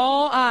 And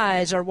all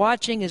eyes are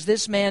watching as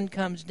this man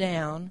comes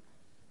down.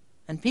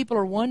 And people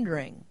are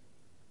wondering,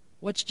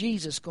 what's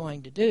Jesus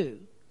going to do?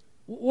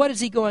 What is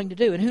he going to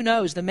do? And who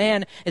knows, the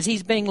man, as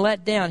he's being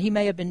let down, he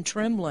may have been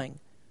trembling.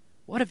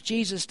 What if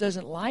Jesus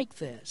doesn't like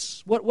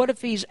this? What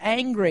if he's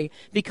angry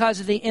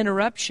because of the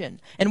interruption?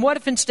 And what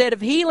if instead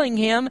of healing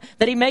him,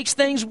 that he makes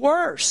things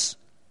worse?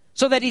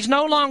 So that he's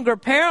no longer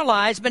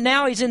paralyzed, but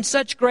now he's in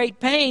such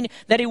great pain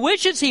that he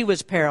wishes he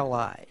was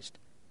paralyzed.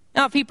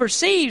 Now, if he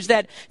perceives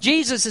that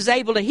Jesus is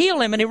able to heal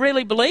him, and he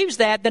really believes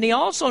that, then he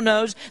also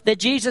knows that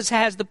Jesus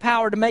has the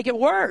power to make it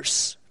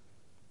worse.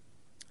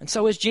 And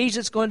so is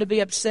Jesus going to be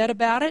upset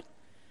about it?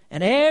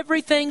 And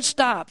everything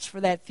stops for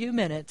that few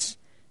minutes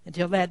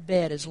until that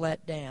bed is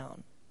let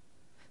down.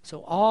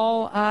 So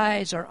all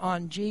eyes are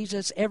on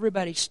Jesus.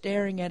 Everybody's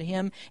staring at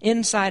him,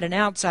 inside and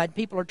outside.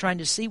 People are trying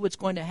to see what's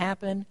going to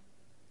happen.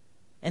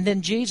 And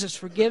then Jesus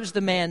forgives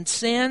the man's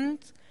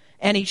sins,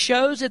 and he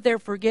shows that they're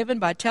forgiven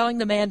by telling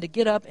the man to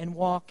get up and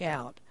walk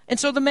out. And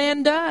so the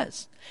man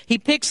does. He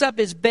picks up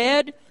his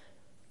bed,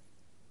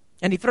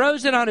 and he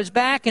throws it on his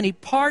back, and he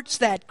parts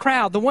that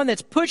crowd, the one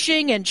that's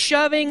pushing and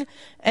shoving,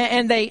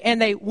 and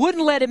they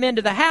wouldn't let him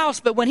into the house.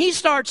 But when he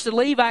starts to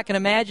leave, I can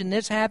imagine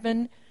this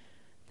happened,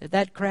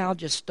 that crowd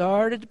just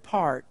started to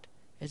part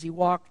as he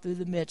walked through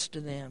the midst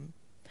of them.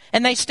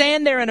 And they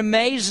stand there in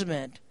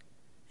amazement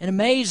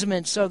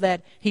so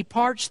that he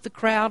parts the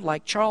crowd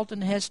like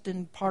Charlton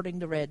Heston parting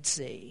the Red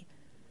Sea.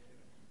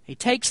 He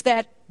takes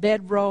that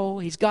bedroll,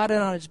 he's got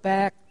it on his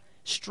back,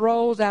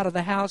 strolls out of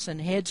the house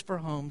and heads for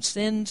home,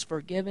 sins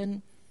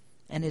forgiven,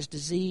 and his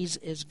disease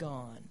is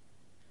gone.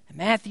 And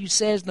Matthew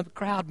says the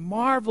crowd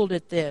marveled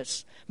at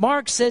this.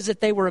 Mark says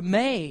that they were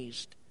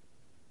amazed.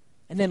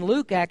 And then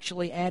Luke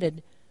actually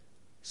added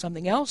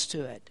something else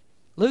to it.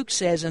 Luke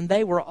says, and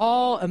they were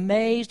all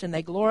amazed, and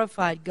they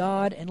glorified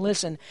God. And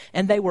listen,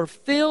 and they were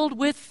filled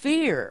with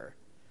fear,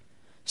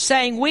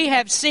 saying, "We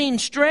have seen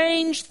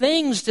strange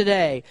things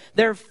today."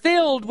 They're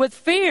filled with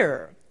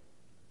fear.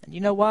 And you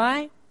know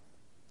why?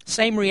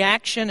 Same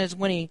reaction as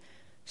when he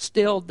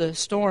stilled the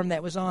storm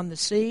that was on the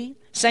sea.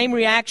 Same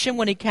reaction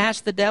when he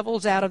cast the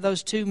devils out of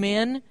those 2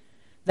 men.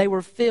 They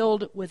were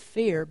filled with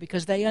fear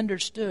because they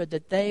understood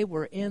that they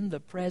were in the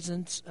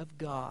presence of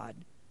God.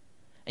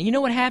 And you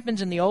know what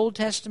happens in the Old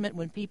Testament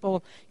when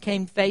people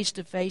came face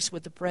to face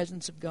with the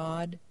presence of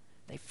God?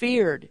 They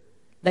feared,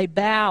 they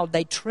bowed,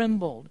 they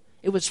trembled.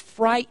 It was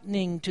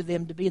frightening to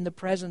them to be in the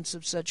presence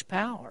of such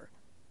power.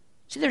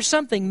 See, there's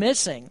something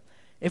missing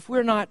if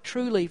we're not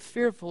truly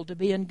fearful to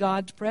be in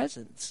God's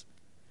presence.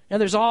 Now,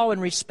 there's awe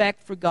and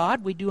respect for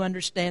God. We do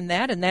understand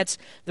that, and that's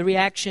the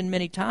reaction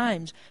many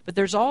times. But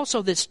there's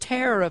also this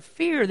terror of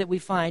fear that we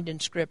find in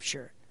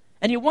Scripture.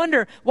 And you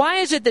wonder, why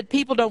is it that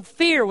people don't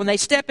fear when they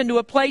step into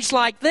a place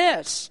like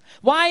this?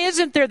 Why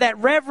isn't there that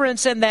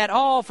reverence and that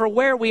awe for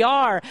where we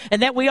are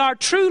and that we are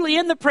truly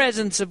in the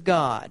presence of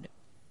God?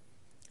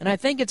 And I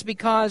think it's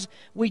because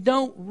we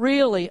don't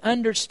really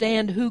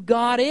understand who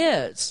God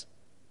is.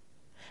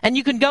 And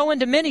you can go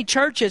into many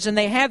churches and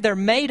they have their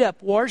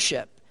made-up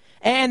worship.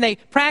 And they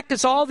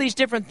practice all these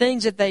different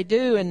things that they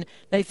do, and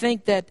they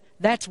think that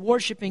that's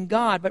worshiping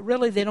God. But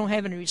really they don't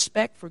have any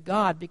respect for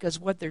God because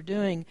what they're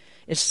doing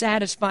is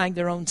satisfying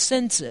their own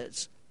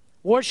senses.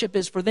 Worship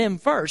is for them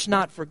first,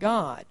 not for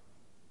God.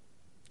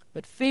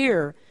 But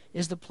fear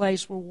is the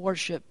place where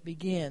worship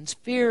begins.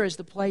 Fear is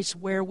the place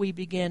where we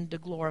begin to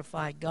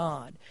glorify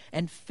God.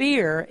 And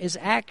fear is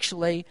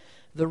actually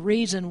the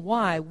reason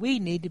why we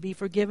need to be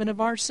forgiven of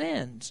our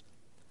sins.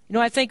 You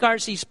know, I think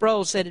R.C.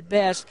 Sproul said it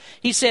best.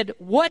 He said,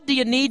 "What do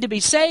you need to be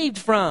saved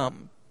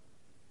from?"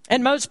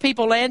 And most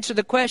people answer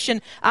the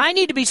question, "I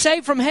need to be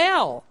saved from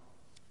hell.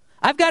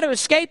 I've got to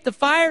escape the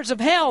fires of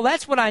hell.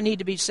 That's what I need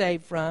to be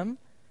saved from."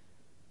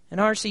 And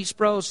R.C.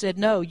 Sproul said,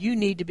 "No, you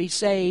need to be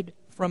saved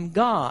from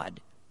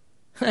God."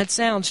 That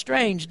sounds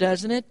strange,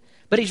 doesn't it?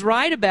 But he's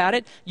right about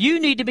it. You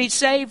need to be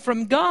saved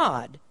from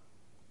God.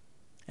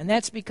 And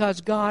that's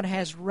because God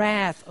has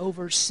wrath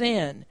over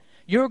sin.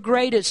 Your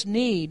greatest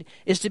need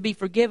is to be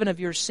forgiven of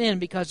your sin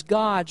because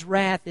God's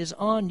wrath is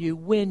on you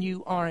when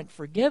you aren't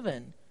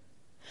forgiven.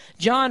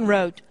 John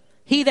wrote,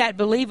 "He that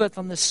believeth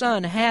on the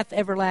Son hath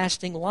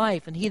everlasting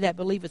life, and he that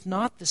believeth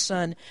not the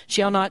Son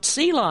shall not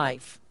see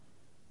life,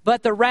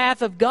 but the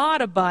wrath of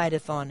God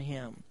abideth on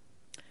him."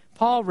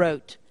 Paul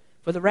wrote,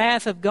 "For the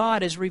wrath of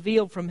God is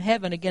revealed from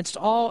heaven against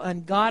all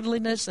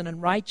ungodliness and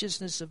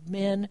unrighteousness of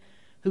men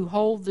who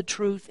hold the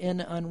truth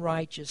in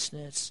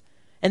unrighteousness."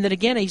 And then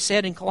again he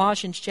said in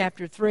Colossians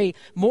chapter 3,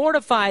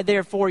 "Mortify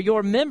therefore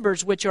your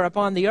members which are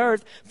upon the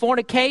earth,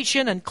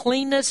 fornication,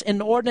 uncleanness,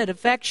 inordinate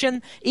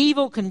affection,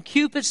 evil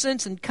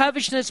concupiscence, and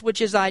covetousness,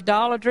 which is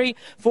idolatry,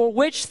 for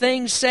which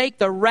things' sake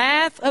the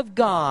wrath of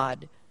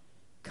God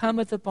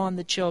cometh upon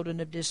the children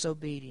of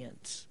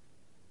disobedience."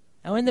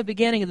 Now in the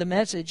beginning of the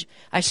message,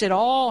 I said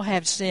all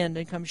have sinned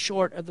and come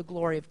short of the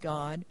glory of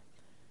God.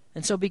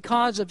 And so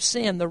because of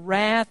sin, the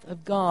wrath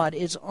of God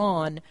is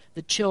on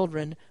the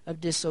children of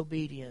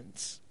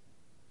disobedience.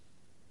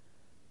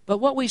 But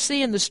what we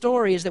see in the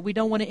story is that we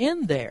don't want to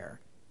end there.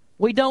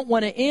 We don't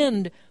want to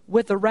end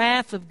with the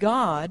wrath of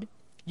God.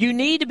 You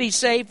need to be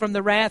saved from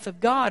the wrath of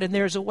God, and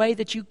there's a way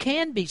that you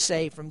can be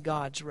saved from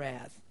God's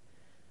wrath.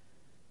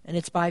 And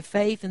it's by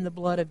faith in the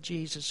blood of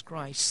Jesus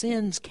Christ.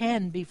 Sins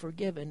can be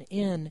forgiven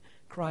in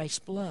Christ's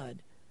blood.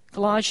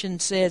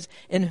 Colossians says,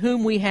 "In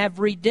whom we have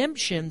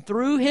redemption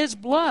through His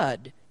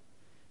blood,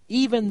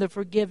 even the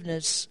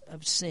forgiveness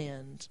of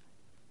sins."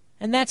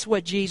 And that's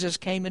what Jesus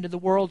came into the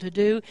world to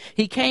do.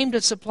 He came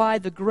to supply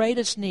the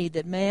greatest need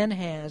that man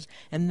has,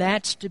 and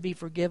that's to be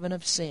forgiven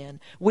of sin.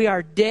 We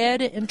are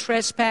dead in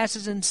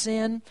trespasses and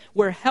sin.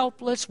 We're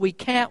helpless. We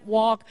can't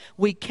walk.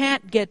 We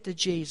can't get to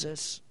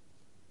Jesus.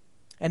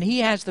 And He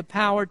has the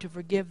power to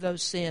forgive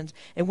those sins.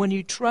 And when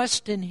you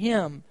trust in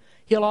Him,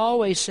 He'll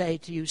always say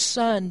to you,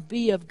 "Son,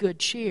 be of good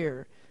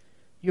cheer.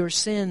 Your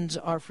sins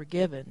are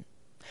forgiven."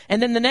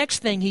 And then the next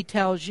thing He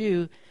tells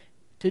you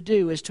to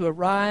do is to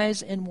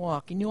arise and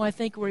walk. And you know, I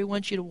think where He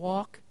wants you to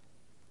walk?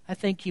 I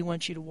think He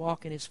wants you to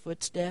walk in His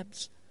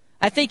footsteps.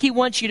 I think He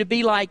wants you to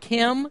be like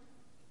Him.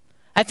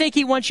 I think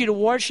He wants you to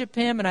worship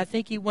Him, and I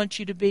think He wants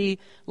you to be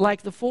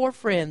like the 4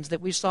 friends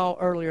that we saw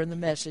earlier in the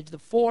message, the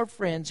 4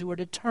 friends who were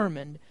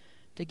determined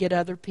to get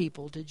other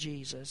people to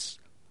Jesus.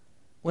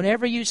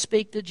 Whenever you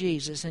speak to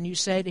Jesus and you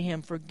say to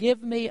Him,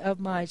 "Forgive me of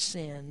my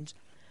sins,"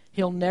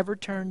 He'll never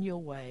turn you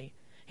away.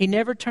 He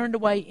never turned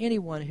away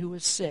anyone who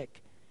was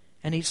sick,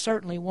 and He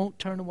certainly won't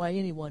turn away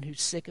anyone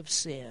who's sick of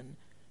sin.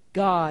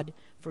 God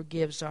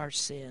forgives our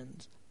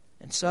sins.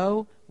 And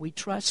so we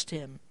trust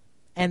Him,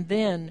 and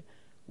then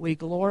we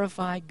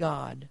glorify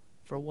God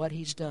for what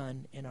He's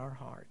done in our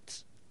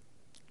hearts.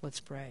 Let's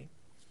pray.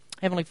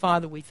 Heavenly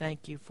Father, we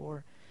thank You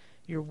for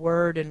Your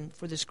word and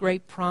for this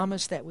great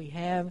promise that we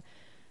have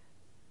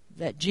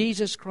that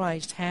Jesus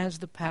Christ has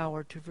the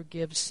power to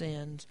forgive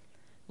sins.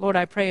 Lord,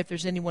 I pray if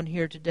there's anyone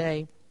here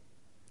today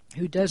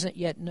who doesn't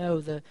yet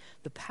know the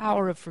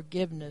power of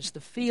forgiveness,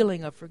 the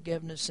feeling of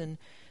forgiveness, and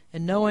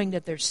knowing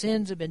that their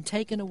sins have been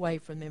taken away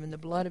from them in the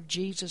blood of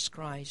Jesus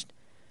Christ,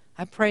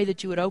 I pray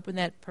that You would open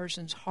that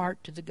person's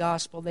heart to the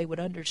gospel. They would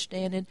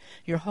understand it.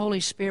 Your Holy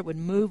Spirit would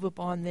move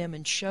upon them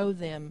and show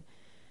them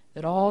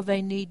that all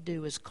they need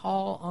do is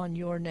call on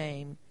Your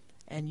name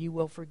and You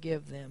will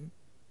forgive them.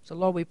 So,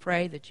 Lord, we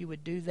pray that You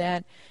would do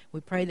that.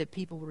 We pray that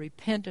people will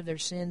repent of their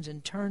sins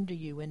and turn to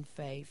You in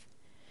faith.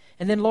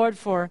 And then, Lord,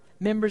 for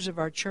members of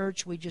our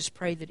church, we just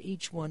pray that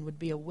each one would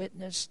be a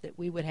witness, that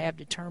we would have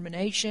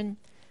determination,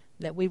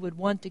 that we would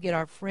want to get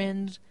our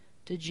friends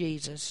to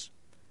Jesus.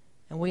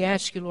 And we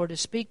ask You, Lord, to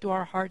speak to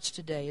our hearts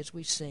today as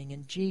we sing.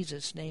 In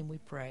Jesus' name we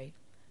pray.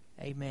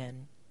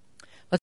 Amen.